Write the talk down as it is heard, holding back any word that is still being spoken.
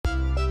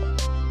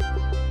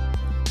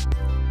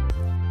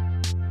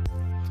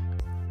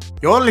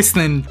You're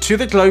listening to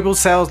the Global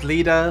Sales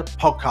Leader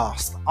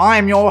podcast. I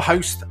am your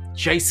host,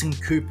 Jason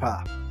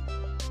Cooper.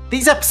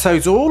 These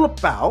episodes are all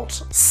about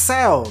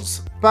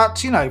sales, but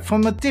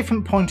from a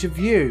different point of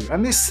view.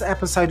 And this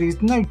episode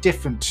is no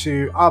different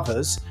to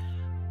others,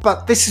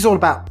 but this is all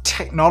about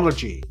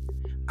technology.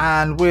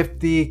 And with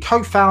the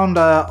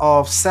co-founder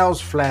of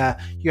Sales Flair,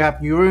 you have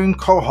Jeroen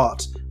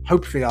Corthout.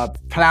 Hopefully I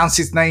pronounced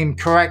his name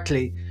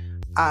correctly.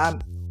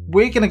 And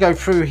we're going to go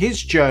through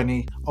his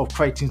journey of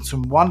creating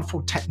some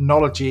wonderful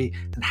technology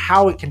and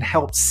how it can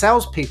help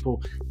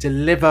salespeople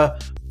deliver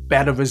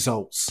better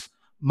results.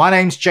 My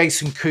name's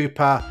Jason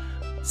Cooper,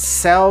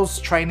 sales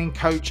training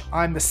coach.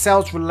 I'm the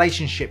sales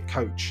relationship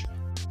coach.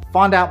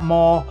 Find out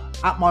more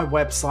at my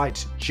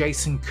website,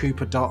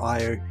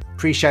 jasoncooper.io.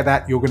 Appreciate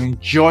that. You're going to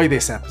enjoy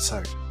this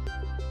episode.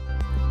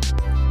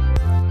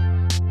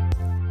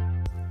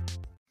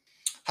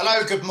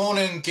 Hello, good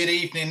morning, good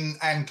evening,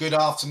 and good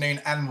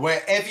afternoon, and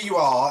wherever you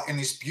are in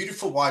this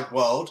beautiful wide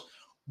world,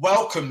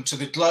 welcome to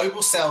the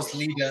Global Sales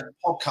Leader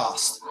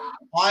podcast.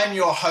 I'm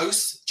your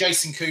host,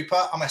 Jason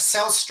Cooper. I'm a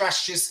sales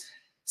strategist,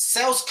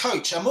 sales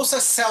coach. I'm also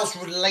a sales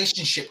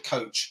relationship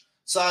coach.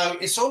 So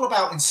it's all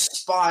about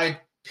inspired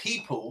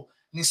people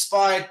and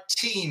inspired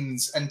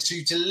teams and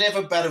to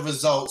deliver better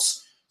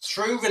results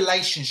through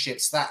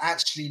relationships that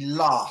actually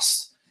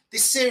last.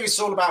 This series is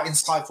all about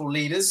insightful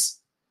leaders,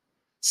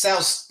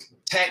 sales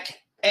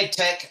tech, ed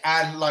tech,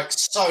 and like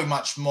so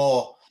much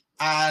more.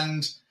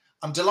 And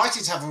I'm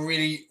delighted to have a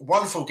really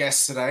wonderful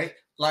guest today.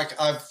 Like,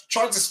 I've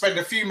tried to spend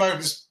a few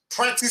moments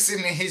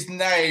practicing his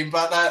name,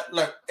 but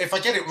look, if I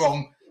get it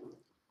wrong,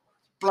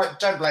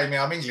 don't blame me.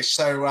 I'm English,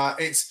 so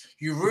it's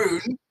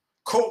Jeroen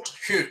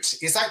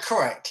Corthout. Is that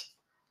correct?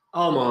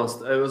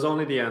 Almost. It was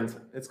only the end.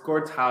 It's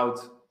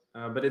Corthout,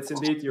 but it's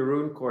indeed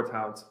Jeroen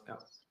Corthout. Yeah.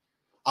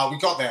 Oh, we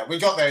got there. We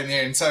got there in the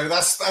end. So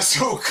that's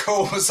all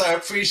cool. So I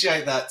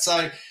appreciate that.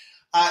 So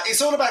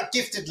it's all about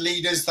gifted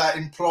leaders that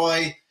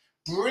employ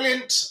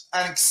brilliant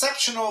and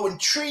exceptional,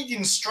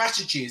 intriguing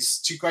strategies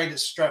to great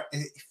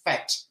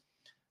effect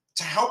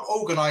to help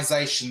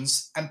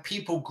organizations and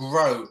people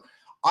grow.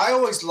 I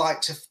always like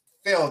to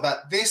feel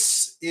that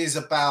this is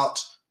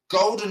about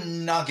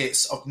golden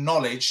nuggets of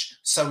knowledge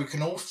so we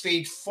can all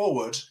feed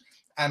forward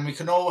and we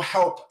can all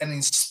help and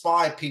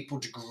inspire people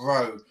to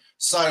grow.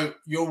 So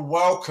you're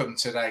welcome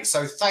today.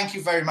 So thank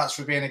you very much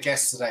for being a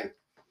guest today.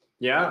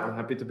 Yeah, I'm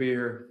happy to be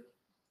here.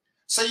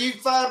 So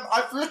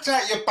I've looked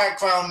at your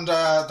background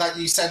that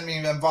you sent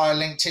me via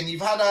LinkedIn.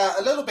 You've had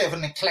a little bit of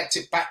an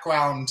eclectic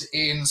background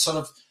in sort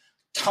of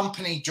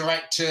company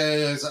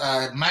directors,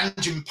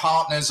 managing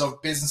partners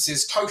of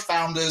businesses,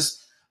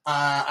 co-founders,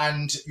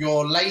 and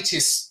your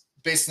latest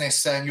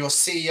business, and you're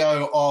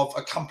CEO of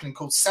a company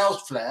called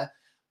Sales Flair.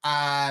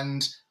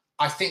 And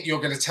I think you're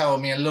going to tell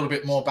me a little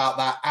bit more about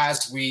that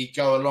as we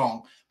go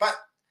along. But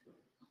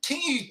can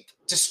you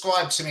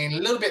describe to me in a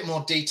little bit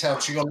more detail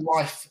to your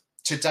life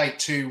to date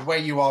to where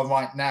you are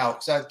right now?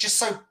 So just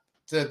so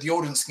the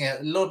audience can get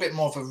a little bit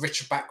more of a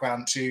richer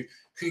background to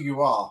who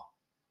you are.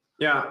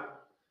 Yeah.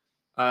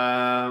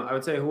 I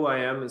would say who I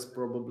am is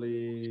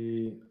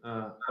probably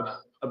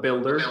a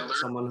builder,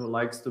 someone who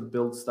likes to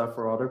build stuff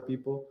for other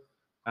people.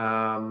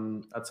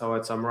 That's how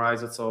I'd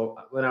summarize it. So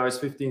when I was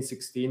 15,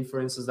 16, for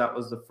instance, that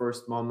was the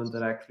first moment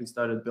that I actually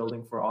started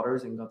building for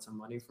others and got some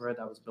money for it.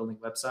 I was building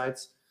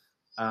websites.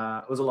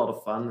 It was a lot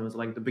of fun. It was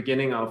like the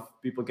beginning of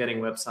people getting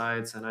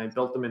websites, and I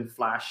built them in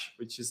Flash,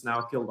 which is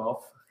now killed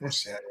off.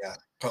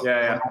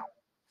 Yeah.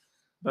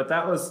 But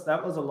that was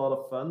a lot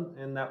of fun,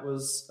 and that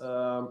was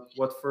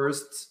what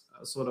first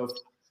sort of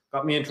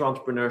got me into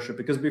entrepreneurship.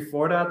 Because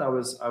before that, I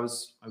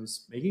was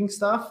making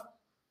stuff.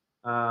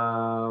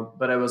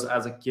 But I was,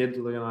 as a kid,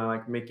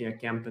 like making a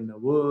camp in the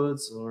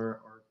woods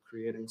or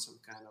creating some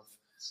kind of,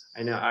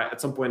 at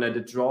some point I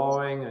did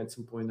drawing, at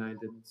some point I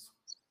did,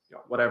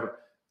 whatever,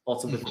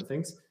 lots of different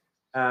things.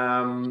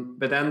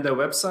 But then the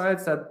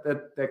websites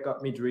that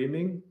got me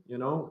dreaming,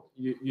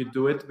 you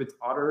do it with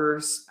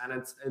others, and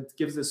it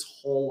gives this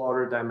whole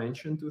other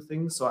dimension to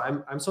things. So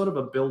I'm sort of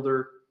a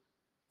builder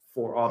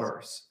for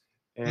others.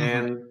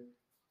 And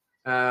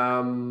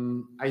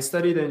I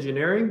studied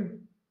engineering.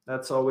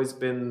 That's always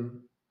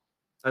been,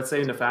 let's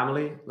say, in the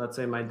family. Let's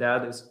say my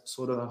dad is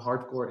sort of a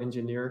hardcore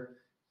engineer,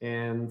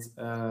 and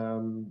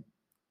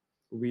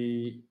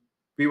we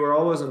were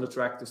always on the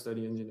track to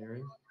study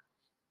engineering.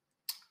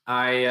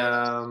 I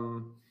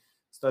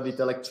studied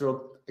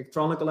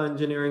electronical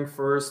engineering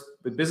first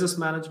with business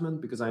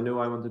management because I knew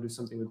I wanted to do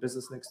something with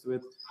business next to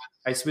it.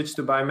 I switched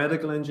to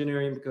biomedical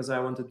engineering because I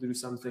wanted to do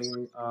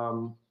something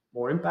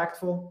more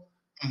impactful.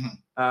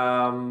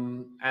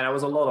 And it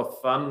was a lot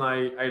of fun.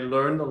 I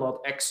learned a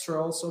lot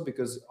extra also,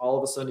 because all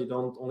of a sudden you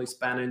don't only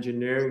span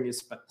engineering, you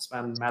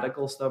span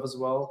medical stuff as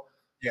well.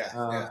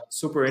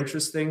 Super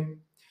interesting.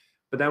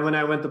 But then when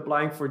I went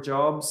applying for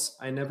jobs,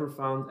 I never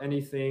found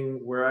anything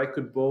where I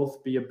could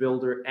both be a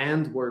builder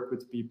and work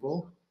with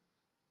people.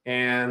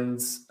 And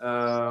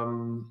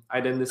I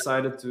then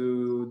decided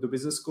to do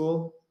business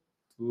school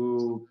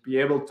to be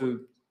able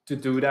to to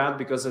do that,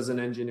 because as an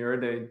engineer,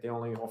 they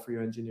only offer you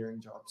engineering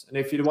jobs. And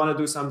if you want to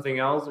do something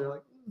else, they're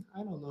like, I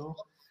don't know.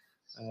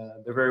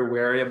 They're very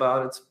wary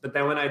about it. But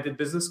then when I did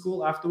business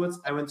school afterwards,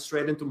 I went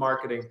straight into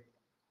marketing.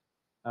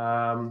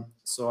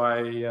 So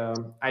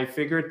I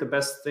figured the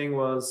best thing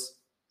was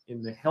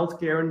in the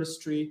healthcare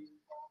industry,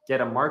 get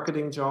a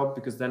marketing job,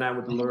 because then I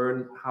would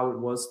learn how it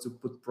was to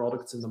put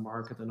products in the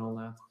market and all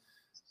that.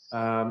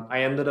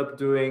 I ended up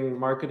doing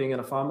marketing in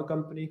a pharma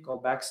company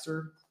called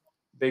Baxter,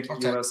 big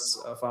US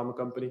pharma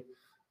company.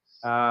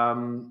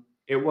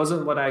 It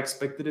wasn't what I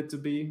expected it to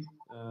be.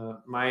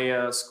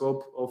 My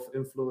scope of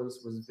influence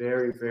was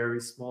very,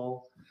 very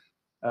small.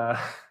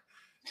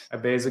 I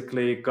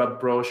basically got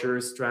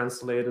brochures,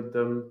 translated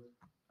them,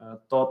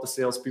 taught the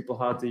salespeople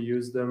how to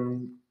use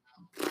them,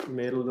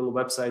 made a little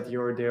website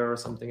here or there or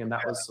something, and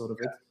that was sort of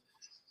it.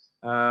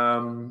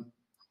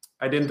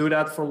 I didn't do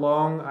that for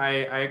long.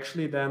 I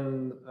actually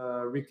then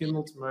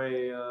rekindled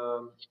my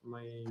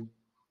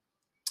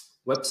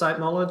website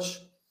knowledge.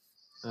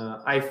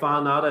 I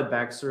found out at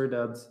Baxter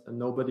that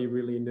nobody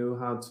really knew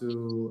how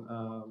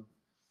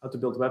to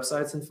build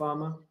websites in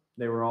pharma.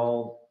 They were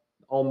all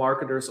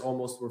marketers,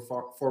 almost were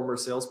former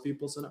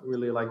salespeople, so not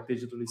really like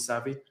digitally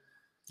savvy.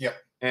 Yeah.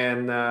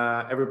 And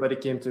everybody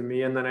came to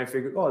me, and then I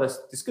figured, oh,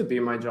 this could be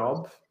my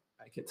job.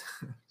 I could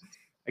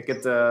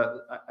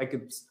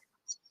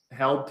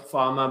help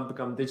pharma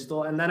become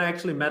digital. And then I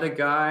actually met a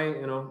guy.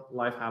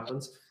 Life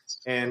happens.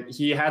 And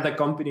he had a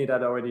company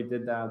that already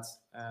did that.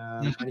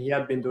 And he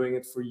had been doing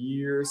it for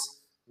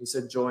years. He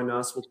said, join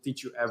us, we'll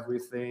teach you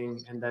everything.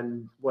 And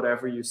then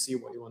whatever you see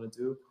what you want to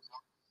do.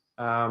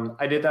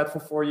 I did that for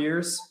 4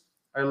 years.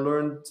 I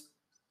learned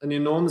an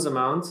enormous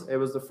amount. It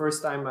was the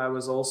first time I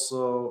was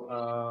also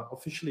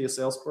officially a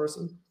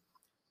salesperson.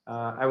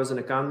 I was an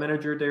account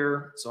manager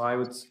there. So I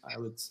would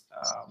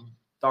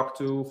talk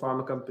to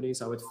pharma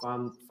companies. I would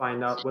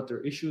find out what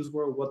their issues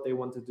were, what they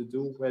wanted to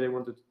do, where they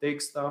wanted to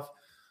take stuff.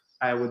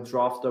 I would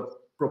draft up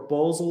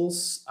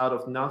proposals out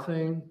of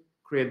nothing,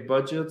 create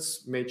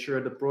budgets, made sure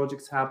the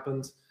projects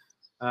happened,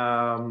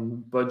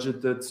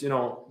 budgeted,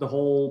 the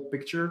whole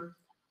picture,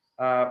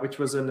 which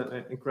was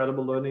an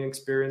incredible learning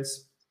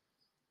experience.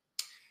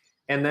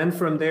 And then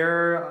from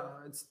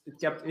there, it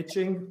kept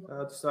itching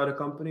to start a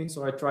company.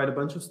 So I tried a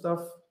bunch of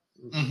stuff.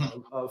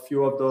 A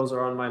few of those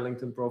are on my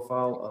LinkedIn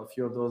profile. A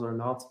few of those are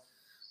not.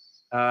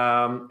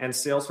 And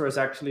Salesforce is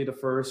actually the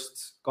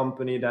first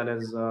company that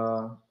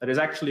is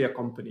actually a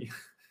company.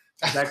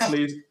 It's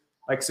actually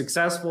like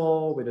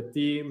successful with a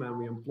team, and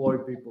we employ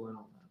people and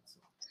all that. So.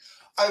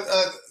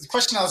 The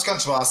question I was going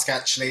to ask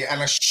actually,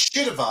 and I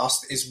should have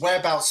asked, is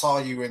whereabouts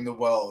are you in the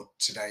world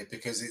today?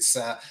 Because it's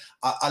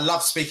I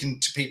love speaking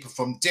to people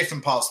from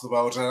different parts of the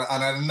world,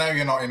 and I know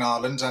you're not in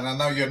Ireland, and I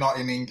know you're not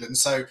in England.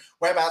 So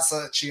whereabouts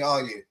actually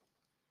are you?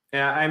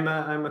 Yeah,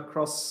 I'm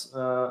across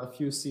a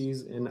few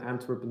seas in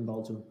Antwerp, in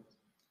Belgium.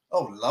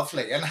 Oh,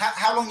 lovely. And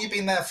how long have you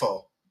been there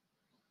for?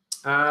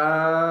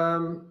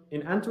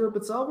 In Antwerp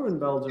itself, or in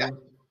Belgium? Yeah.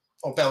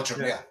 Oh,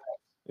 Belgium, yeah.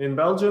 In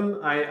Belgium,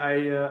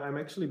 I'm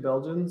actually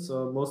Belgian,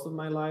 so most of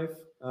my life.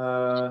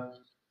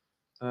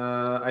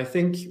 I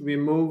think we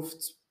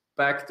moved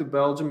back to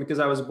Belgium because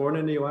I was born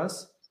in the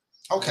US.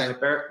 Okay.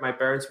 My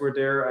parents were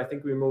there. I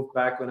think we moved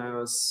back when I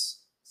was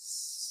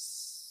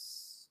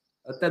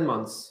 10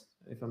 months,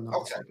 if I'm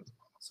not mistaken.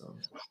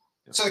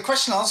 So the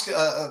question I was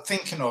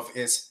thinking of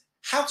is,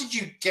 how did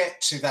you get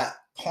to that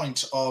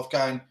point of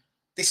going,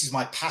 this is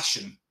my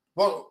passion?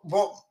 What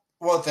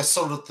were the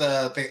sort of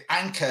the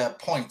anchor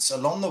points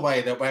along the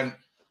way that went,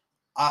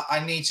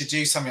 I need to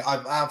do something?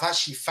 I've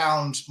actually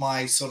found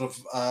my sort of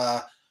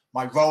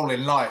my role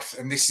in life,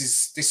 and this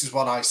is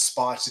what I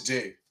aspire to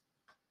do.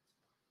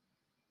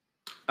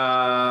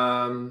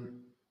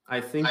 I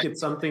think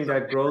it's something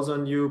that grows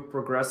on you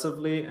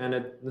progressively, and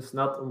it's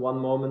not one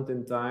moment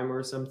in time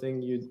or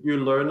something. You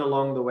learn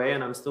along the way,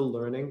 and I'm still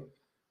learning.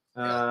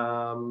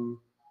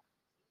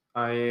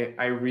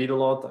 I read a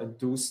lot, I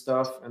do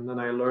stuff, and then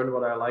I learn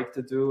what I like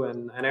to do,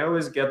 and I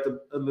always get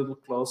a little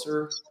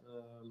closer.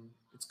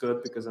 It's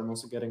good because I'm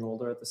also getting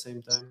older at the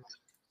same time.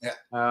 Yeah.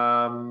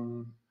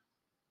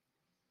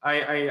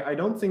 I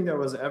don't think there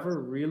was ever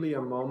really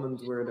a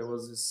moment where there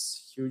was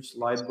this huge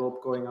light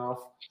bulb going off.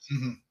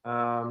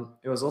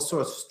 It was also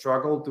a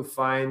struggle to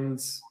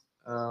find,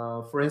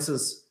 for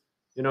instance,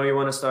 you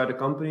want to start a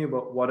company,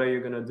 but what are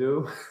you going to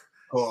do?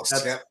 Of course,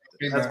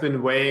 that's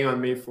been weighing on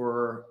me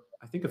for,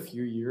 I think, a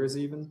few years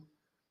even.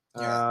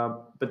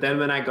 But then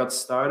when I got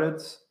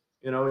started,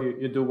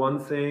 you do one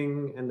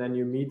thing, and then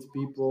you meet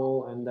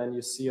people, and then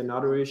you see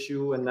another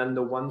issue, and then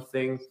the one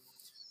thing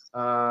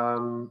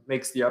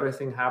makes the other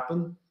thing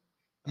happen.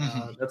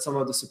 That's some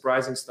of the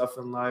surprising stuff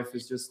in life,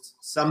 is just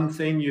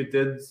something you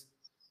did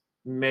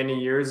many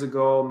years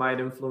ago might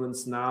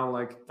influence now.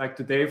 Like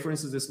today, for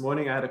instance, this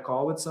morning I had a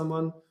call with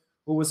someone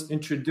who was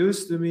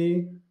introduced to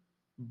me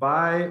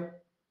by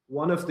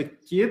one of the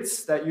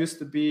kids that used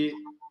to be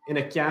in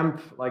a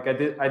camp. Like I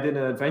did an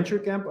adventure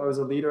camp. I was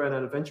a leader at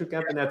an adventure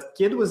camp, and that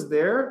kid was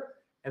there,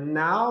 And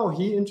now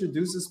he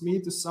introduces me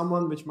to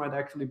someone which might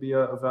actually be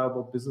a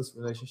valuable business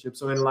relationship.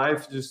 So in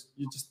life,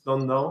 you just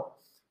don't know.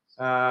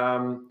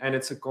 And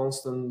it's a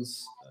constant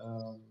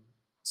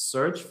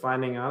search,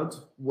 finding out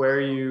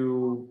where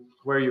you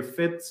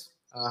fit,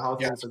 how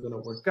things are going to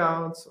work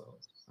out. So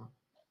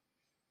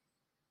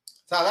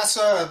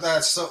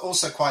that's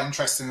also quite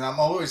interesting. I'm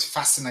always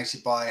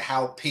fascinated by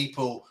how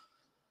people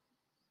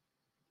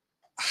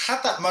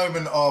had that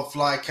moment of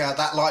like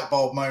that light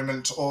bulb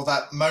moment, or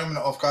that moment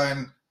of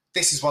going,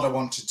 this is what I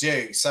want to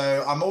do.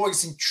 So I'm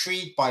always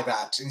intrigued by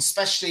that,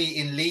 especially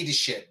in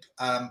leadership,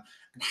 and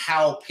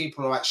how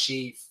people are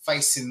actually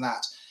facing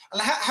that.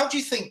 And how do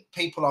you think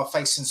people are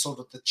facing sort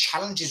of the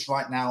challenges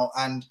right now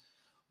and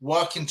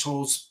working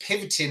towards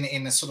pivoting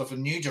in a sort of a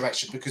new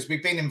direction? Because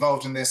we've been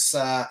involved in this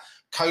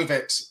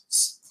COVID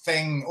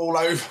thing all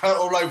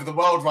over the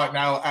world right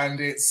now,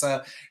 and it's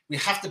we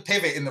have to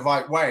pivot in the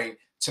right way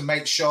to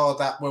make sure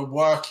that we're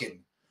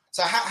working.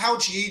 So how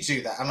do you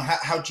do that, and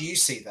how do you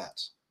see that?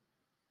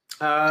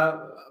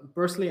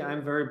 Personally,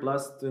 I'm very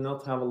blessed to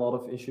not have a lot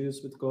of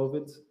issues with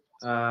COVID.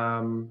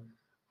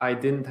 I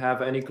didn't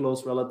have any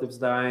close relatives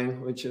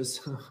dying, which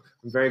is I'm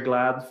very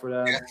glad for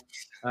that.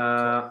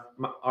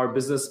 Our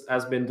business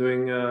has been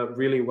doing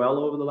really well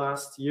over the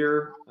last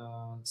year,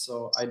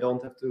 so I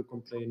don't have to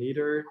complain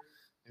either.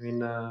 I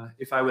mean,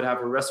 if I would have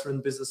a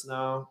restaurant business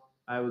now,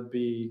 I would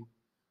be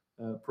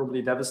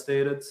probably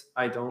devastated.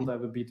 I don't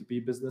have a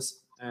B2B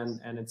business,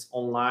 and it's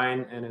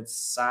online and it's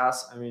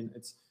SaaS. I mean,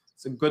 it's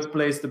a good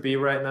place to be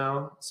right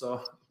now.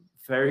 So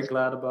very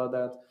glad about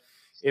that.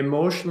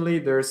 Emotionally,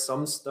 there's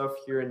some stuff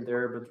here and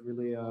there, but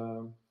really,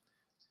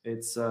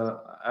 it's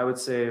I would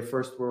say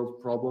first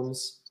world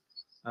problems.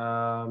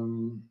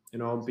 You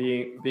know,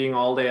 being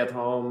all day at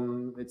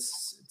home.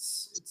 It's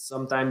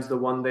sometimes the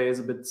one day is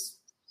a bit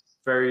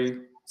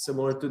very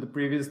similar to the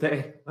previous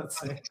day, let's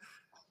say.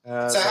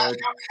 So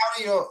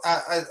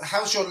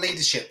how's your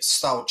leadership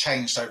style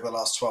changed over the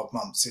last 12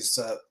 months is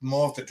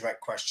more of the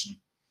direct question.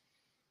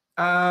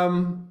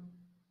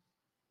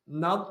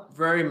 Not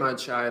very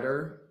much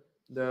either.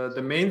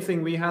 The main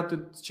thing we had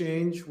to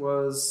change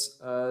was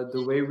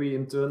the way we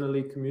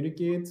internally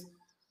communicate.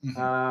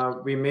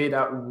 Mm-hmm. We made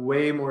that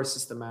way more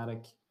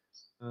systematic.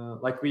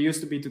 Like we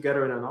used to be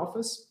together in an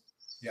office.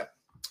 Yeah.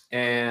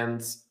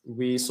 And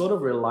we sort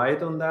of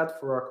relied on that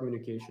for our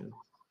communication.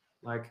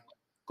 Like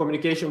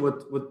communication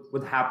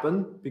would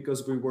happen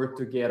because we were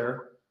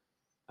together.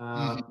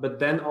 But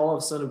then all of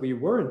a sudden we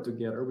weren't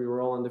together. We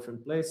were all in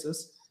different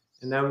places.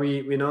 And then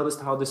we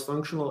noticed how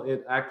dysfunctional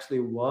it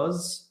actually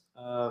was.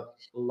 A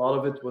lot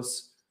of it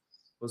was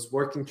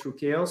working through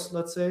chaos,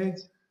 let's say.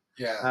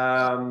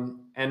 Yeah.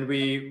 And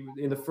we,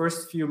 in the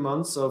first few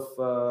months of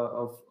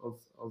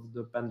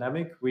the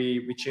pandemic,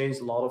 we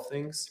changed a lot of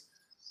things.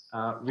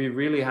 We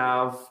really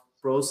have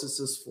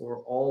processes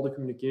for all the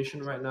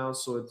communication right now,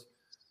 so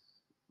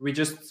we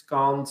just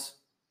can't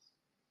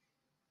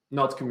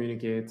not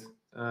communicate.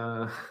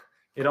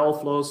 It all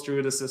flows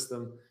through the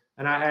system.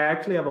 And I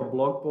actually have a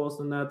blog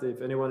post on that.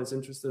 If anyone is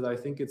interested, I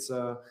think it's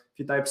if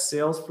you type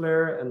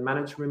Salesflare and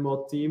manage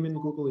remote team in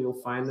Google,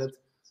 you'll find it.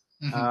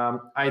 Mm-hmm.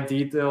 I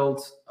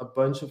detailed a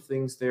bunch of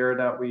things there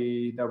that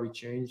we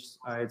changed.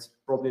 It's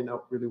probably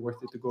not really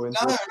worth it to go into.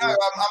 No, I'm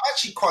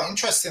actually quite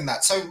interested in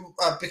that. So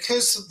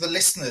because of the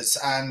listeners,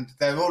 and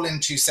they're all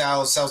into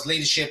sales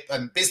leadership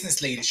and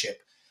business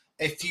leadership,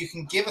 if you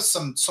can give us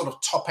some sort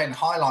of top end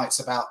highlights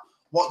about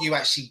what you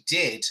actually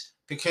did,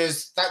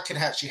 because that could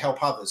actually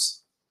help others.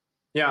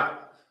 Yeah.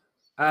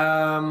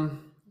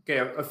 Okay.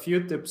 A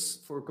few tips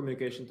for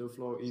communication to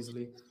flow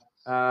easily.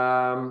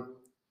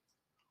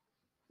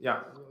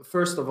 Yeah.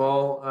 First of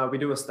all, we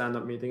do a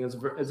stand-up meeting.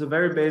 It's a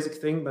very basic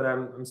thing, but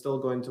I'm still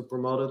going to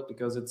promote it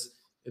because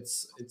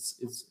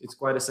it's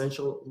quite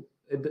essential.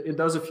 It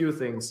does a few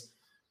things.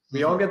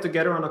 We all get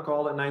together on a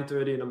call at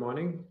 9:30 in the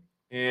morning,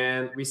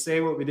 and we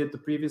say what we did the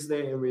previous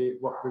day and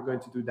what we're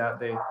going to do that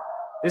day.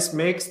 This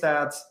makes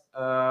that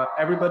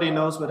everybody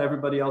knows what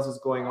everybody else is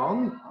going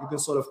on. You can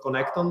sort of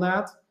connect on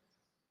that.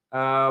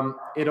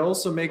 It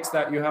also makes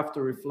that you have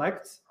to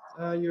reflect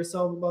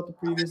yourself about the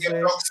previous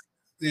day.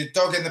 The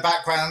dog in the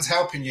background's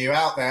helping you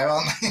out there,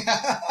 aren't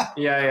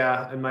they?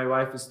 Yeah. And my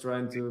wife is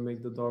trying to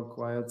make the dog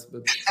quiet,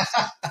 but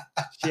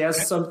she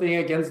has something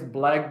against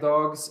black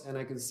dogs, and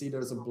I can see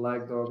there's a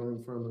black dog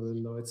in front of the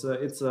window.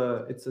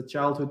 It's a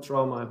childhood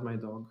trauma of my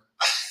dog.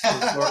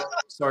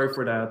 Sorry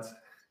for that.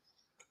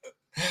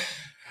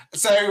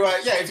 So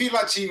if you'd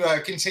like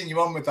to continue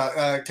on with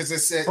that, because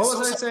it's what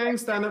was I saying?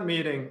 Stand-up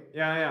meeting.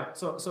 Yeah.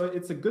 So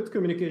it's a good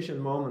communication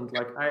moment.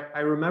 Like I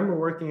remember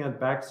working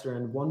at Baxter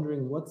and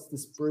wondering what's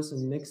this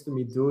person next to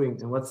me doing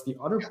and what's the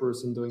other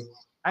person doing.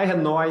 I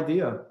had no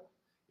idea.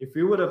 If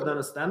we would have done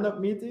a stand-up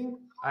meeting,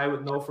 I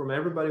would know from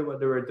everybody what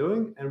they were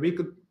doing, and we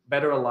could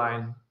better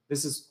align.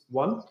 This is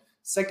one.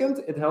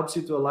 Second, it helps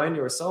you to align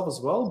yourself as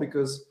well,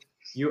 because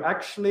you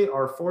actually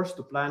are forced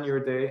to plan your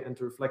day and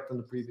to reflect on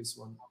the previous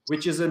one,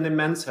 which is an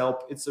immense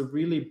help. It's a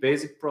really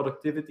basic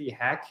productivity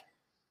hack,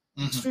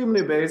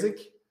 extremely basic,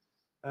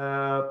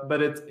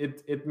 but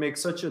it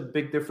makes such a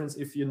big difference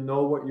if you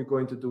know what you're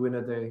going to do in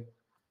a day.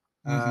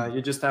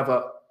 You just have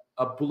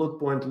a bullet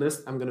point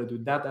list. I'm going to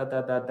do that,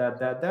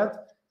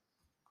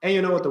 and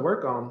you know what to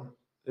work on.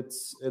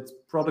 It's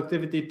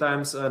productivity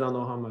times I don't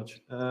know how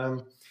much.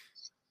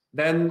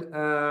 Then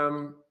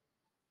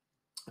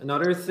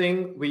another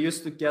thing, we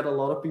used to get a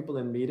lot of people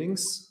in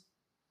meetings.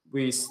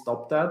 We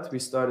stopped that. We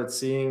started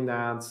seeing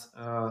that,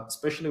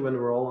 especially when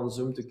we're all on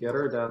Zoom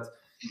together, that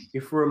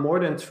if we're more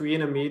than 3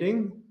 in a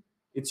meeting,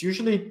 it's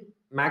usually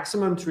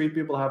maximum 3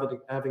 people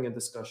having a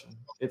discussion.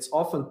 It's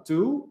often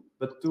 2,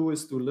 but 2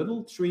 is too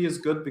little. 3 is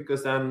good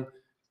because then,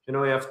 you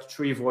know, you have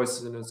 3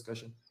 voices in a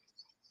discussion.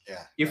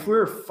 Yeah. If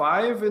we're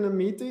 5 in a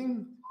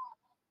meeting,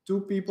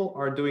 2 people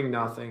are doing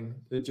nothing.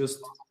 They just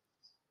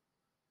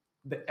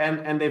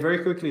and they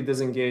very quickly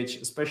disengage,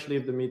 especially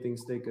if the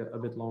meetings take a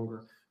bit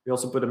longer. We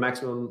also put a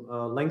maximum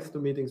length to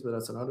meetings, but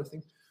that's another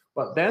thing.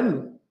 But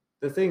then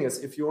the thing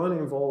is, if you want to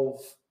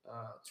involve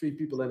 3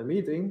 people in a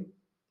meeting,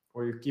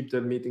 or you keep the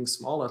meeting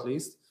small at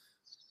least,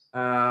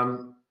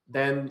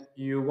 then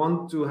you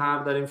want to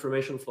have that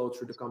information flow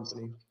through the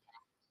company.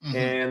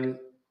 And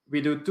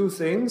we do 2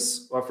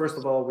 things. Well, first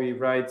of all, we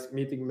write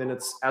meeting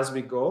minutes as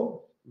we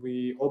go.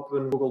 We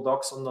open Google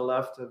Docs on the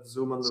left, have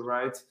Zoom on the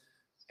right,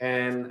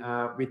 and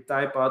we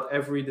type out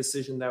every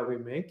decision that we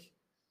make,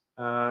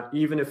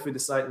 even if we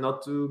decide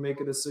not to make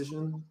a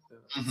decision.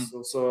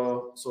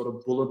 So sort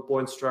of bullet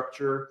point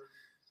structure.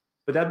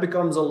 But that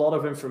becomes a lot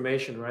of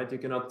information, right? You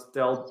cannot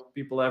tell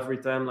people every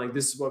time, like,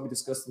 this is what we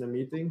discussed in a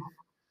meeting.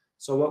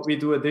 So what we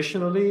do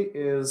additionally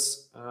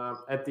is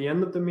at the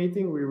end of the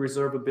meeting, we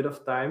reserve a bit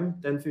of time,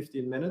 10,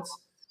 15 minutes,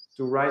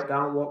 to write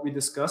down what we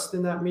discussed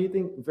in that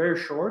meeting, very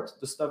short,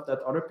 the stuff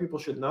that other people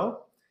should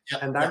know.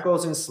 And that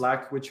goes in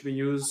Slack, which we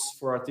use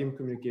for our team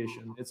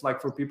communication. It's like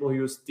for people who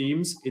use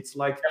Teams, it's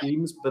like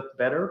Teams, but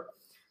better.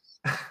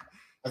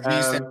 I've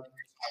used it.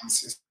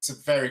 It's a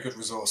very good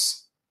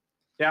resource.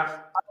 Yeah.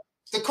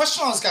 The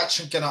question I was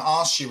actually going to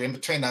ask you in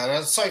between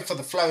that, sorry for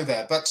the flow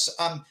there, but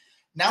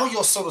now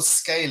you're sort of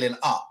scaling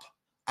up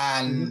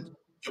and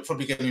you're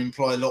probably going to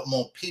employ a lot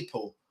more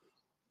people.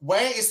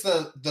 Where is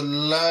the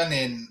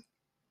learning?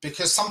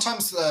 Because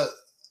sometimes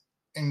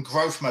in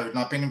growth mode, and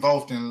I've been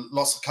involved in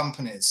lots of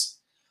companies,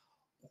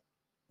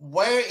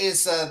 where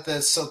is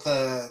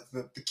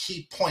the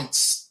key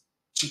points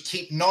to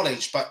keep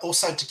knowledge, but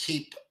also to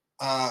keep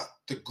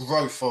the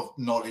growth of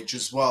knowledge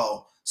as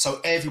well,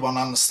 so everyone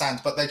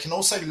understands, but they can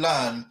also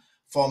learn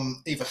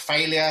from either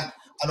failure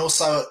and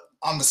also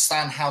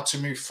understand how to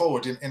move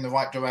forward in the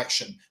right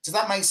direction. Does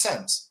that make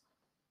sense?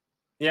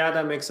 Yeah,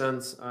 that makes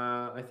sense.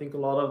 I think a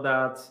lot of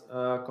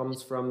that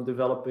comes from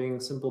developing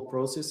simple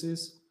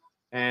processes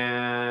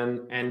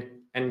and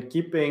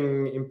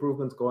keeping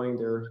improvement going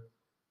there.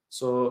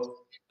 So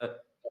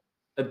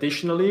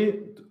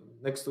additionally,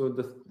 next to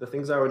the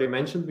things I already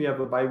mentioned, we have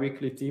a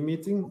bi-weekly team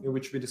meeting in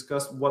which we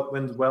discuss what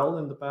went well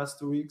in the past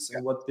 2 weeks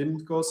and what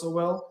didn't go so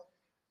well.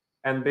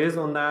 And based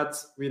on that,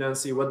 we then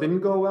see what didn't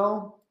go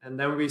well, and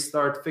then we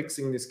start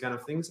fixing these kind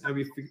of things, and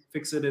we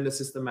fix it in a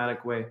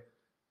systematic way.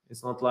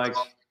 It's not like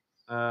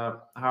how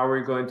are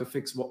we going to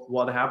fix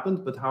what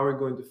happened, but how are we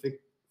going to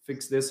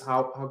fix this?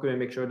 How can we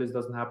make sure this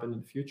doesn't happen in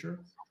the future?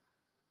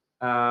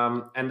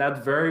 And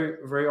that very,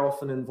 very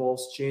often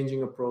involves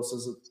changing a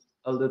process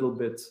a little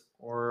bit,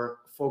 or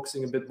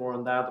focusing a bit more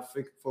on that,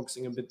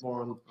 focusing a bit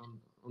more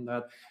on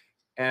that.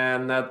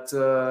 And that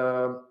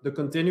the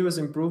continuous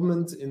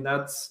improvement in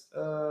that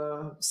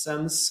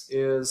sense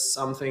is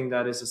something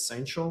that is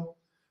essential.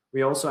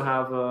 We also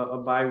have a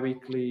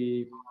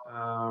bi-weekly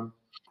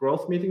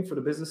growth meeting for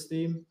the business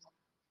team.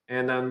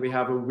 And then we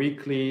have a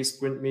weekly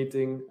sprint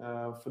meeting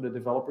for the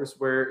developers,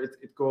 where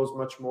it goes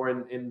much more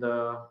in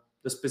the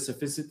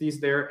specificities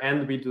there.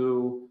 And we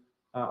do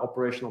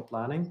operational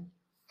planning.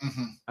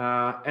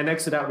 And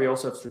next to that, we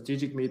also have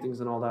strategic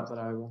meetings and all that, but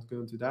I won't go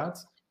into that.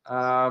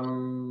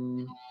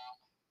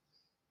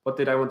 What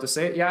did I want to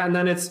say? Yeah, and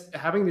then it's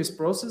having these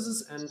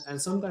processes, and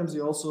sometimes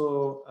you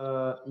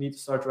also need to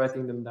start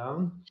writing them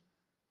down.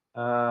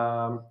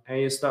 And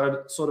you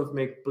start sort of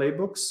make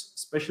playbooks,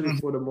 especially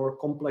for the more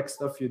complex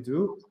stuff you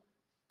do,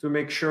 to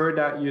make sure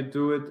that you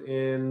do it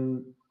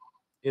in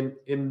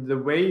the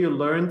way you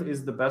learned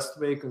is the best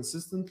way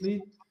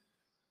consistently.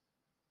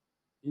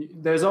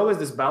 There's always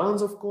this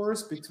balance, of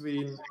course,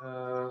 between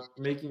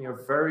making a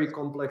very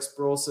complex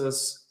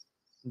process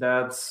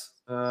that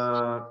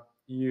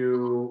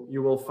you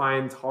will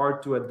find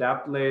hard to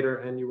adapt later,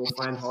 and you will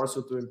find hard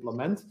to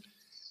implement.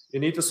 You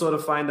need to sort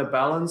of find a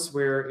balance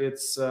where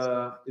it's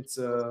a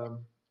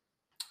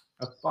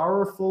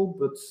powerful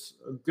but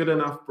a good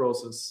enough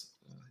process,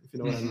 if you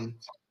know what I mean.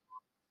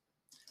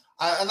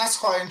 And that's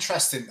quite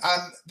interesting.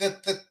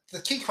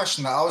 The key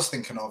question that I was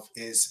thinking of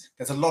is,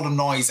 there's a lot of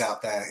noise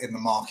out there in the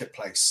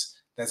marketplace.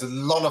 There's a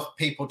lot of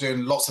people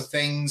doing lots of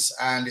things,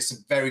 and it's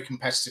a very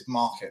competitive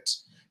market.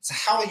 So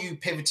how are you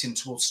pivoting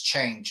towards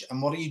change,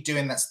 and what are you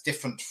doing that's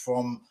different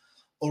from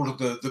all of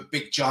the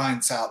big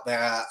giants out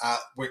there,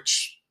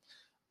 which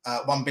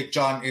One Big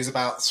Giant is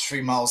about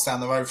 3 miles down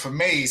the road from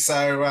me.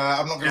 So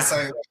I'm not going to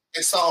say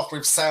they start off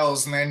with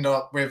sales and end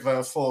up with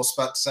force,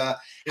 but how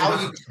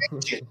are you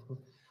changing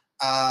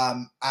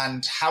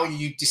and how are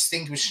you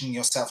distinguishing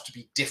yourself to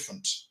be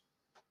different?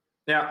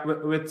 Yeah,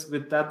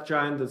 with that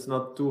giant, it's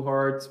not too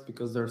hard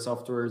because their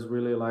software is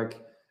really like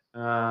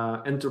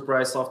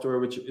enterprise software,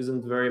 which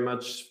isn't very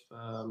much.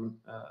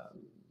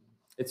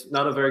 It's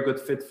not a very good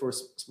fit for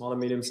small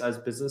and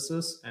medium-sized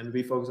businesses, and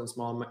we focus on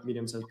small and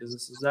medium-sized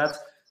businesses.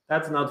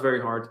 That's not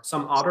very hard.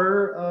 Some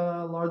other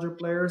larger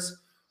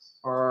players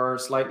are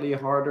slightly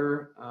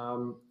harder.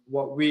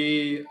 What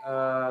we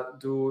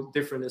do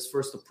different is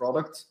first the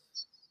product.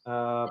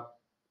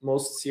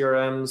 Most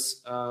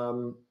CRMs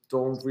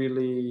don't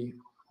really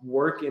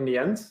work in the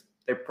end.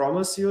 They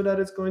promise you that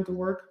it's going to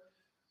work,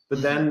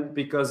 but then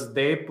because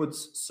they put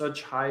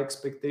such high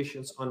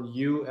expectations on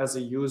you as a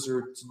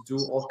user to do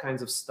all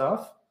kinds of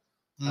stuff,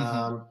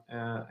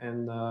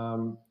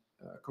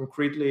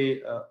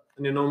 concretely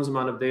an enormous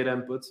amount of data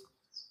input,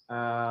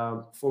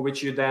 for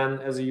which you then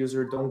as a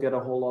user don't get a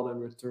whole lot in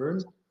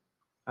return.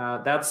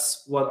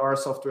 That's what our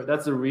software,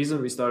 that's the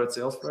reason we started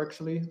Salesforce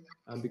actually,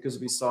 because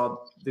we saw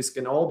this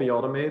can all be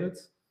automated.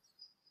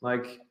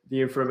 Like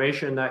the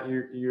information that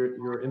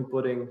you're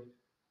inputting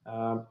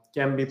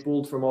can be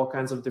pulled from all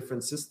kinds of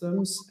different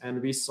systems.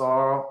 And we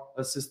saw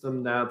a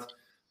system that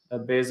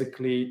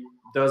basically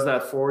does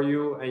that for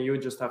you, and you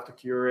just have to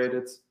curate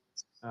it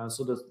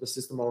so that the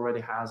system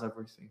already has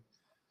everything.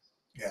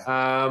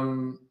 Yeah.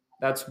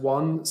 That's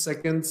one.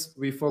 Second,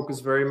 we focus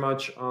very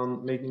much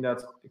on making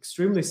that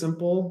extremely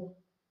simple,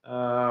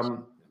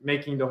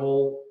 making the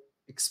whole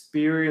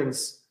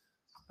experience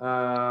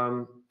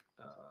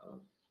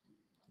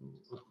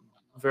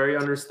very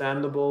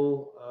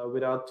understandable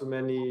without too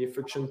many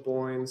friction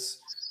points.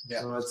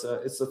 Yeah.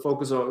 So it's a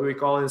focus of, we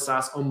call it in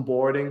SaaS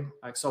onboarding,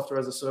 like software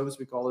as a service,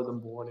 we call it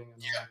onboarding.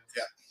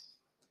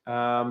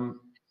 And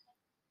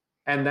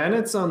and then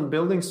it's on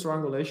building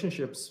strong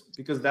relationships,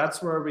 because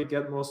that's where we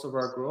get most of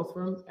our growth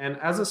from. And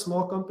as a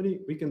small company,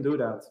 we can do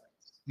that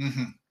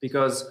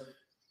because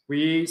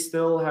we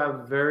still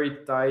have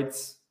very tight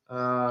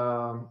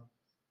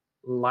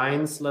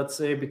lines, let's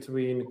say,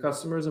 between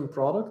customers and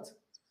product.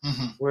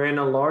 Where in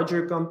a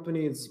larger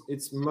company,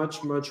 it's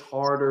much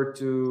harder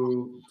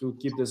to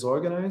keep this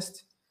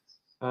organized.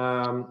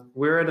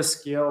 We're at a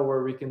scale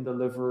where we can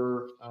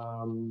deliver,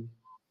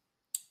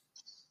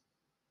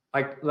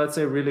 like, let's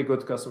say, really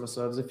good customer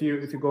service. If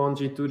you go on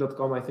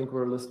g2.com, I think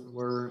we're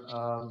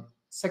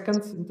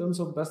second in terms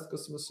of best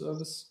customer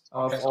service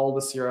of all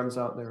the CRMs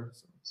out there.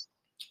 So.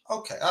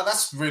 Okay,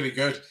 that's really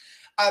good.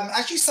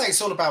 As you say,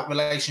 it's all about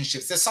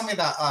relationships. There's something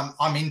that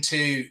I'm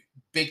into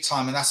big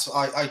time, and that's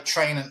I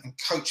train and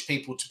coach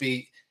people to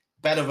be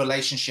better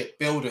relationship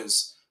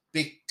builders,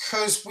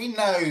 because we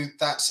know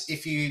that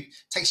it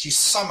takes you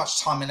so much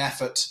time and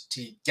effort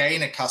to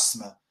gain a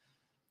customer,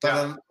 but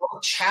a lot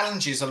of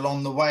challenges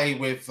along the way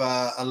with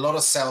a lot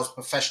of sales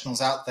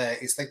professionals out there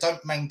is they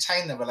don't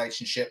maintain the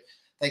relationship.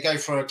 They go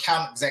for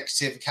account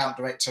executive, account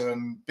director,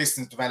 and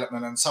business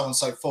development, and so on and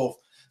so forth.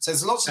 So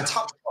there's lots of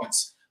touch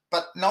points,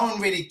 but no one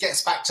really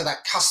gets back to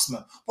that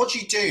customer. What do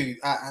you do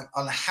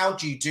and how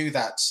do you do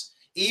that,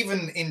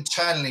 even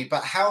internally,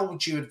 but how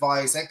would you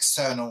advise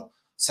external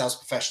sales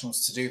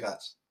professionals to do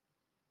that?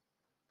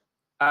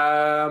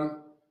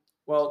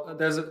 Well,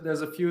 there's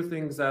a few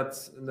things that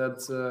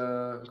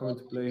come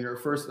into play here.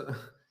 First,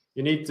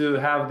 you need to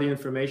have the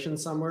information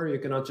somewhere. You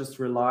cannot just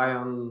rely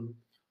on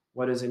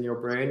what is in your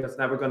brain. That's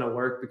never going to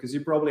work, because you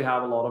probably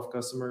have a lot of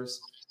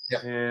customers.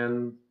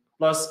 And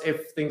plus,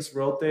 if things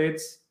rotate,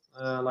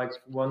 like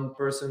one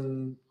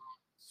person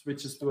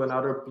switches to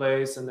another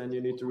place and then you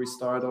need to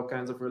restart all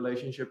kinds of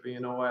relationship,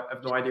 and I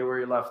have no idea where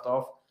you left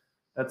off.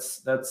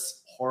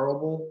 That's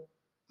horrible.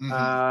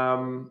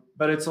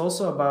 But it's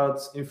also about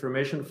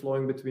information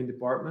flowing between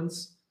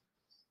departments.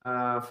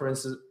 For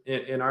instance,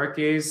 in our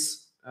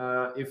case,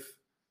 if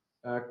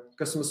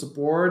customer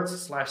support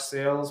 /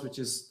 sales, which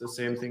is the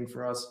same thing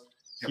for us,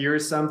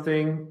 here's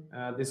something,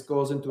 this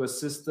goes into a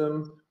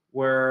system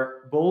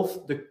where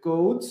both the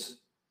codes,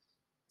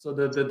 so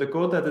the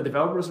code that the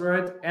developers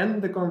write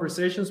and the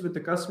conversations with the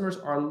customers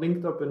are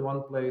linked up in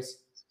one place,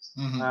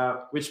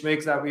 which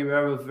makes that we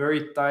have a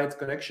very tight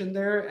connection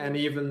there. And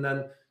even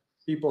then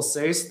people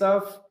say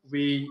stuff,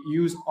 we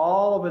use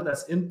all of it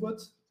as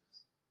input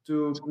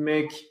to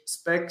make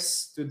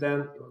specs, to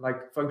then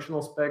like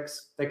functional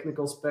specs,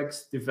 technical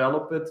specs,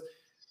 develop it.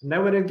 And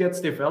then when it gets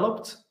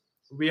developed,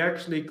 we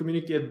actually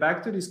communicate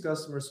back to these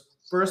customers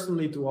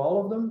personally, to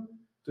all of them,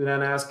 to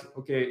then ask,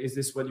 okay, is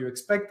this what you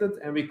expected?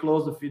 And we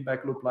close the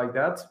feedback loop like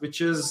that,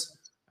 which is,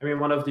 I mean,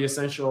 one of the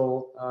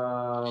essential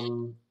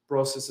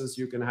processes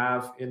you can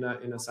have in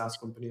a SaaS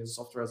company, a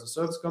software as a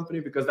service company,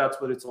 because that's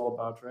what it's all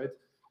about, right?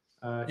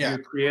 You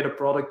create a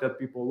product that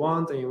people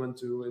want and you want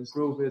to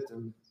improve it.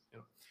 And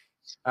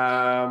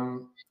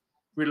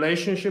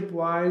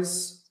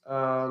relationship-wise,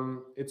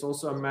 it's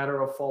also a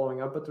matter of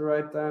following up at the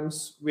right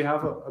times. We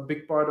have a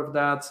big part of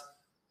that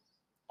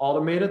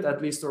automated,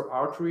 at least our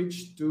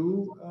outreach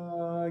to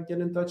get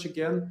in touch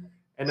again.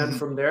 And then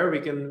from there, we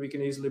can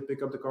easily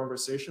pick up the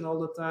conversation all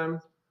the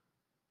time.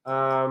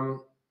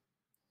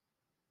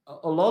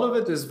 A lot of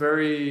it is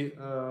very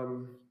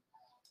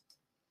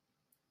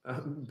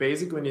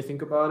basic when you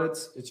think about it.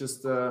 It's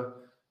just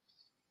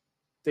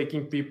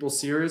taking people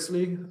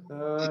seriously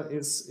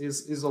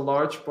is a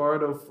large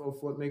part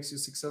of what makes you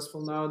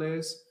successful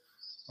nowadays.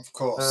 Of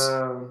course.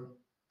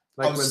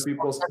 Like when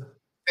people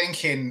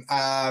thinking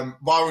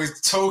while we're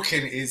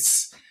talking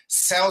is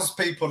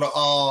salespeople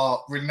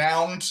are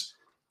renowned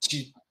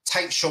to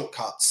take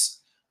shortcuts,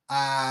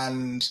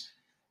 and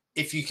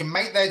if you can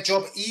make their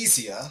job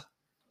easier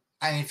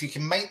and if you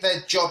can make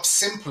their job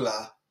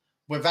simpler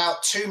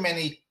without too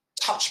many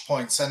touch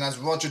points, and as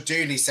Roger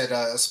Dooley said,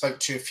 I spoke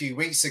to a few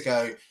weeks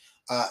ago,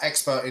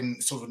 expert in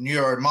sort of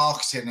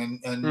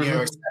neuromarketing and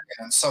neuroscience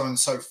and so on and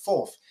so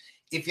forth.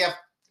 If you have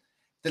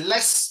the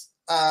less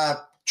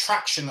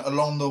traction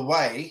along the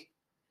way,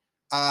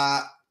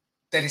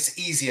 then it's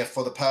easier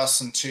for the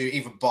person to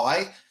either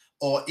buy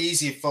or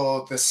easier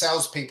for the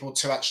salespeople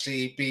to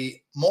actually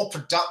be more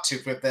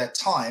productive with their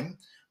time,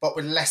 but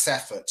with less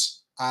effort.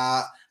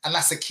 And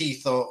that's the key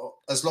thought,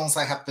 as long as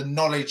they have the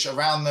knowledge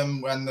around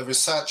them and the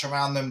research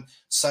around them,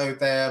 so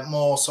they're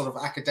more sort of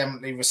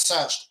academically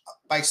researched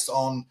based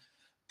on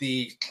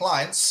the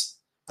clients.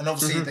 And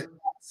obviously the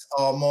clients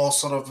are more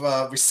sort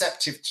of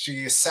receptive to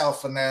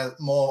yourself, and they're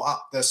more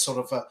up, they're sort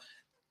of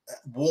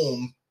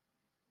warm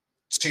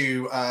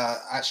to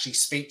actually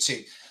speak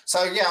to.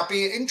 So yeah, I'd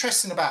be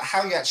interested about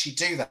how you actually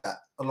do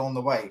that along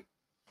the way.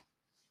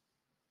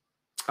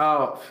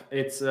 Oh,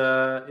 it's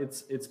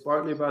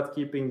partly about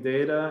keeping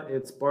data.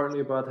 It's partly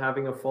about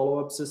having a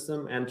follow-up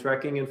system and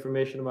tracking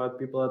information about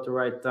people at the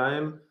right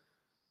time.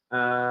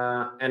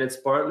 And it's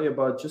partly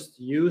about just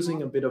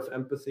using a bit of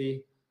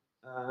empathy,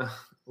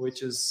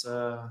 which is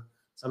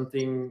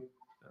something.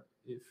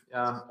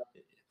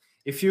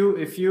 If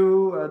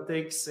you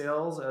take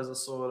sales as a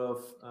sort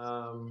of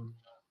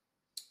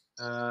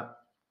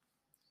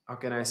how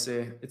can I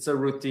say, it's a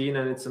routine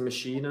and it's a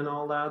machine and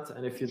all that,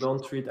 and if you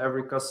don't treat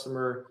every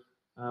customer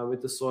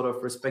with the sort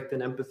of respect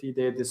and empathy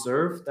they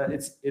deserve, that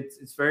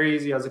it's very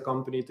easy as a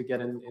company to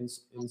get in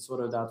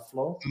sort of that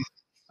flow.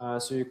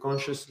 So you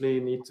consciously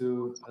need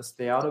to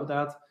stay out of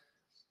that.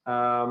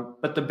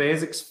 But the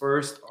basics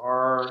first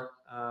are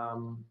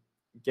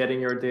getting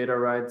your data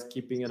right,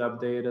 keeping it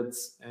updated,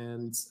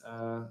 and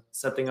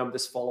setting up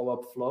this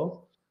follow-up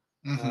flow.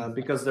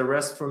 Because the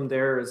rest from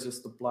there is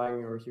just applying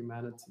your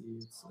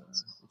humanity. It's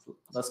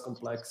less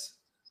complex.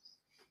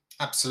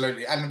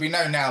 Absolutely. And we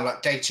know now,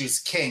 like, data is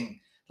king.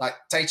 Like,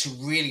 data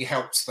really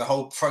helps the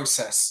whole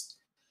process.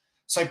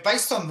 So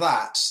based on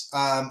that,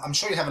 I'm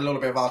sure you have a little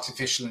bit of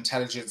artificial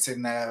intelligence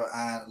in there,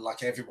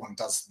 like everyone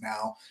does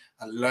now,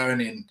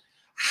 learning.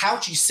 How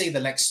do you see the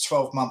next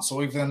 12 months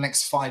or even the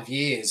next 5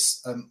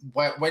 years?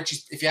 Where do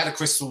you, if you had a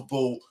crystal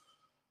ball,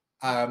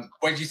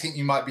 where do you think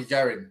you might be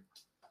going?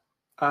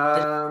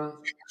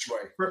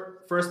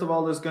 First of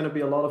all, there's going to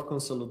be a lot of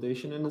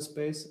consolidation in the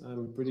space.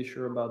 I'm pretty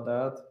sure about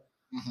that.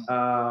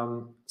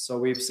 So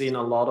we've seen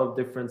a lot of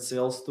different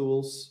sales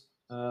tools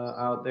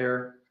out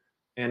there,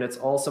 and it's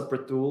all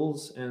separate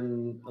tools,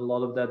 and a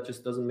lot of that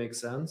just doesn't make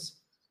sense.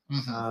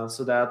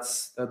 So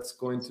that's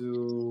going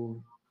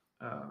to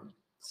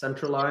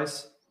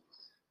centralize.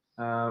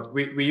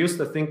 We used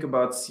to think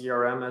about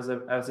CRM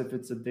as if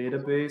it's a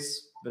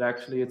database, but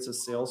actually it's a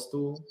sales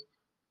tool.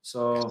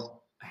 So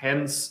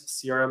hence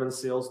CRM and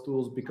sales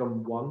tools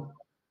become one,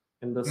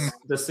 and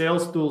the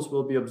sales tools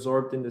will be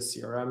absorbed in the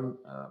CRM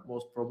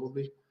most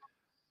probably.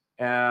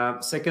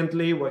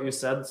 Secondly, what you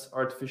said,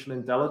 artificial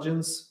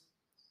intelligence.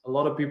 A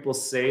lot of people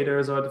say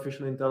there's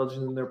artificial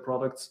intelligence in their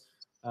products.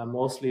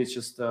 Mostly it's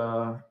just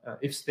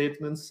if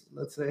statements,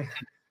 let's say,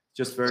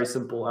 just very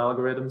simple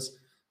algorithms.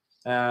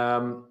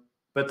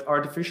 But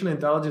artificial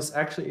intelligence,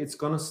 actually, it's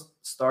going to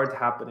start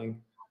happening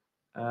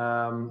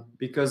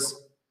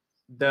because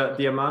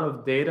the amount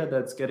of data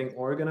that's getting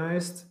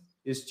organized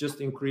is just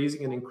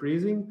increasing and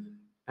increasing,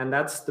 and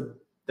that's the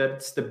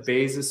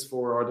basis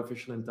for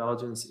artificial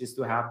intelligence, is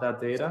to have that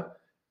data,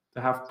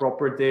 to have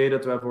proper data,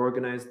 to have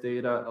organized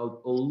data,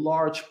 a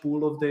large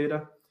pool of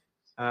data,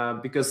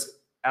 because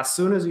as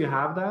soon as you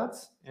have that,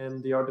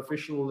 and the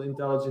artificial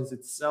intelligence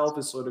itself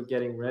is sort of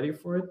getting ready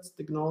for it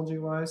technology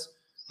wise,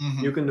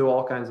 you can do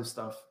all kinds of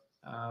stuff.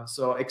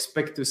 So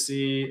expect to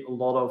see a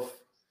lot of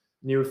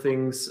new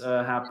things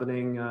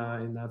happening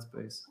in that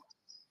space.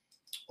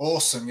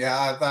 Awesome.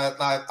 Yeah,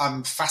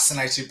 I'm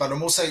fascinated, but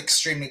I'm also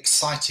extremely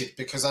excited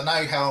because I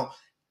know how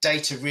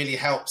data really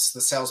helps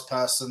the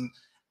salesperson,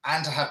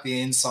 and to have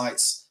the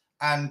insights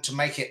and to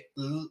make it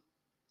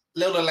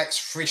little less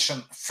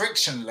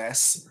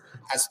frictionless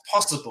as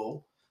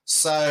possible,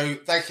 so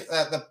they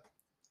the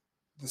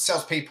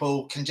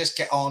salespeople can just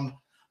get on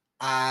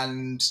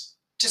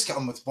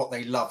with what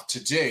they love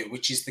to do,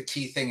 which is the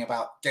key thing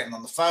about getting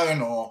on the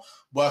phone or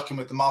working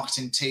with the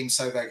marketing team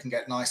so they can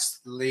get nice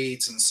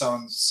leads and so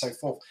on and so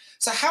forth.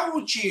 So how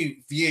would you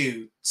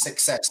view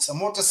success,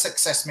 and what does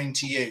success mean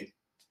to you?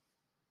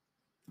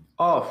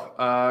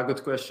 Oh,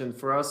 good question.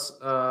 For us,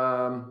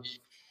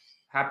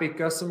 happy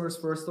customers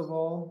first of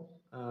all,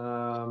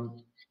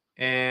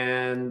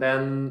 and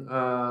then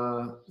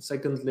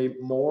secondly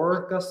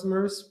more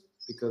customers,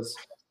 because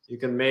you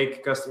can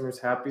make customers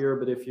happier,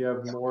 but if you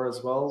have more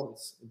as well,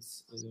 it's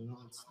it's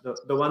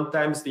the one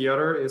times the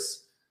other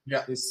is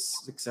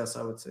success,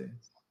 I would say.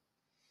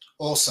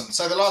 Awesome.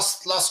 So the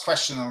last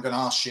question I'm going to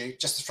ask you,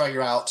 just to throw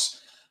you out.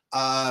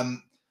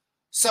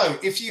 So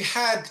if you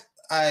had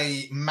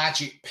a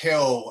magic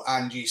pill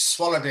and you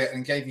swallowed it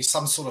and gave you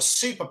some sort of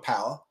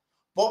superpower,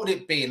 what would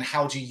it be and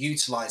how do you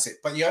utilize it?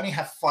 But you only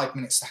have 5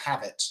 minutes to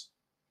have it.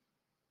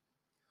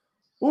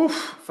 Oof,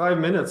 5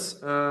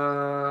 minutes.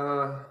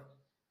 I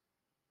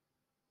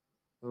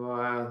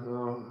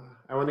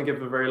want to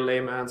give a very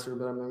lame answer,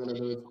 but I'm not going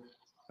to do it.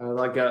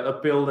 Like a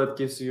pill that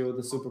gives you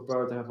the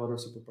superpower to have other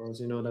superpowers,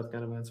 that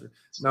kind of answer.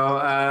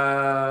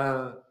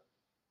 No,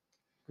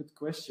 good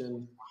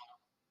question.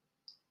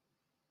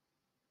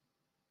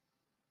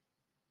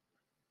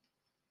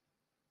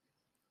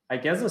 I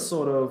guess a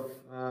sort of,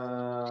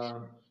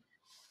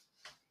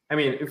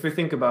 if we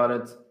think about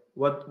it,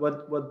 what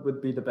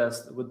would be the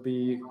best? It would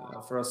be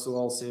for us to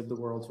all save the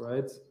world,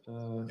 right?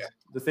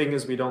 The thing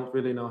is, we don't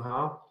really know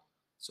how.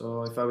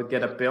 So if I would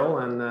get a pill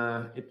and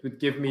it would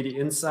give me the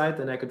insight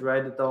and I could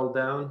write it all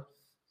down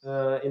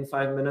in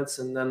 5 minutes,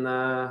 and then,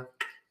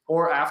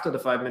 or after the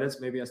 5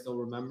 minutes, maybe I still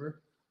remember.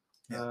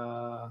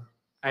 I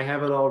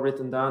have it all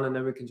written down and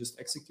then we can just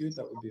execute.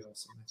 That would be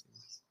awesome, I think.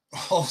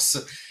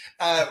 Awesome.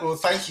 Well,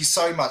 thank you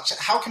so much.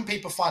 How can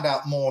people find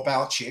out more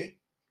about you?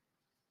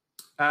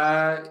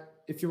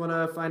 If you want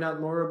to find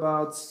out more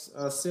about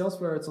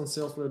Salesflare, it's on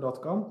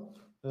salesflare.com.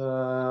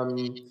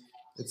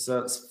 It's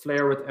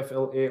Flare with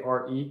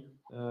Flare.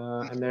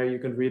 And there you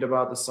can read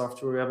about the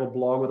software. We have a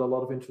blog with a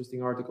lot of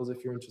interesting articles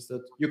if you're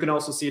interested. You can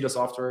also see the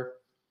software.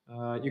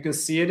 You can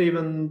see it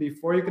even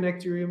before you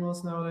connect your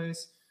emails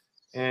nowadays.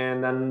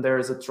 And then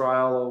there's a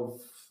trial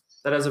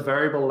that has a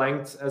variable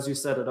length. As you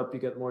set it up, you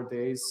get more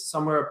days,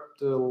 somewhere up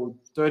to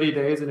 30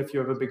 days. And if you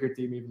have a bigger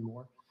team, even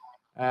more.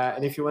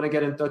 And if you want to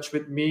get in touch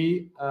with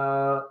me,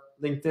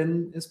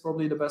 LinkedIn is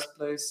probably the best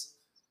place.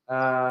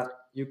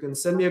 You can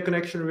send me a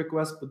connection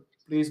request, but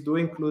please do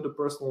include a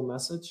personal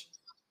message.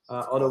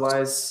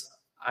 Otherwise,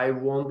 I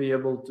won't be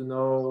able to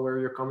know where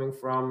you're coming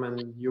from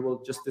and you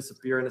will just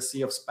disappear in a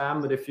sea of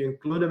spam. But if you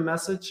include a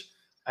message,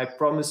 I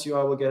promise you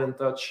I will get in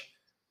touch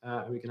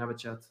and we can have a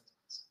chat.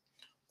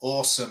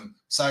 Awesome.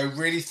 So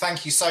really,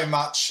 thank you so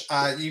much.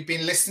 You've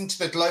been listening to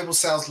the Global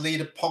Sales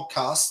Leader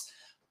podcast.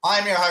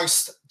 I'm your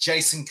host,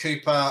 Jason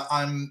Cooper.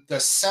 I'm the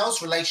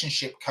sales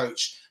relationship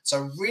coach.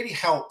 So really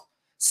help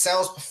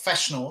sales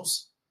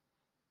professionals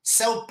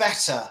sell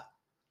better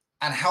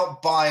and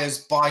help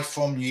buyers buy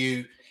from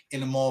you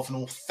in a more of an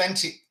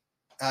authentic,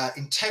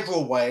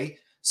 integral way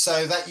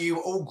so that you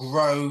all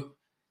grow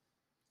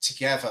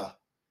together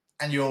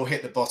and you all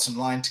hit the bottom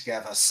line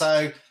together.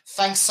 So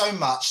thanks so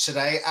much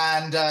today.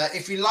 And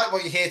if you like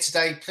what you hear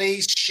today,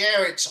 please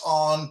share it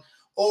on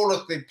all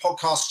of the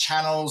podcast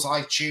channels,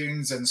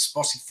 iTunes and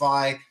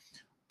Spotify.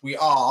 We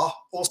are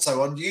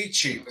also on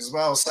YouTube as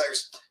well. So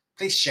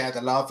please share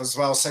the love as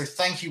well. So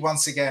thank you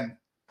once again.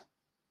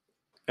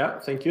 Yeah,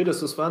 thank you.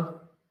 This was fun.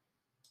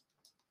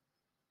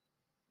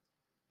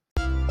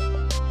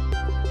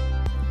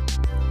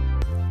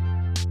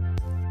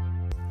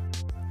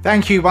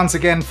 Thank you once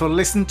again for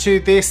listening to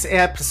this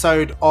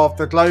episode of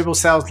the Global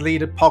Sales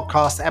Leader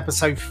Podcast,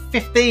 episode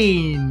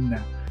 15.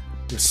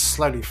 We're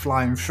slowly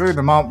flying through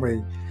them, aren't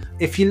we?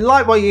 If you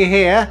like what you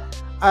hear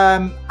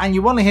and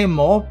you want to hear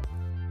more,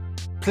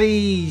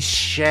 please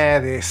share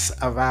this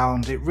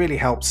around. It really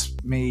helps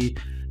me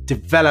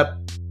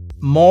develop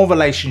more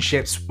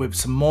relationships with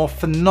some more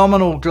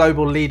phenomenal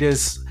global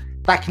leaders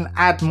that can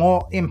add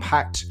more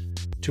impact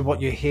to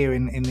what you're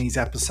hearing in these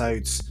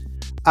episodes.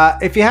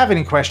 If you have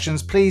any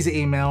questions, please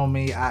email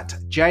me at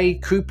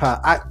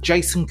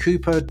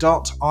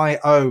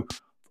jcooper@jasoncooper.io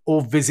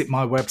or visit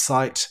my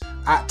website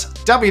at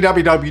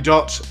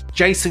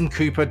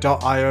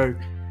www.jasoncooper.io.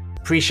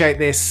 Appreciate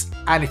this,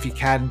 and if you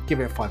can,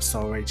 give it a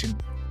 5-star rating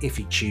if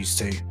you choose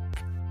to.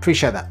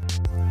 Appreciate that.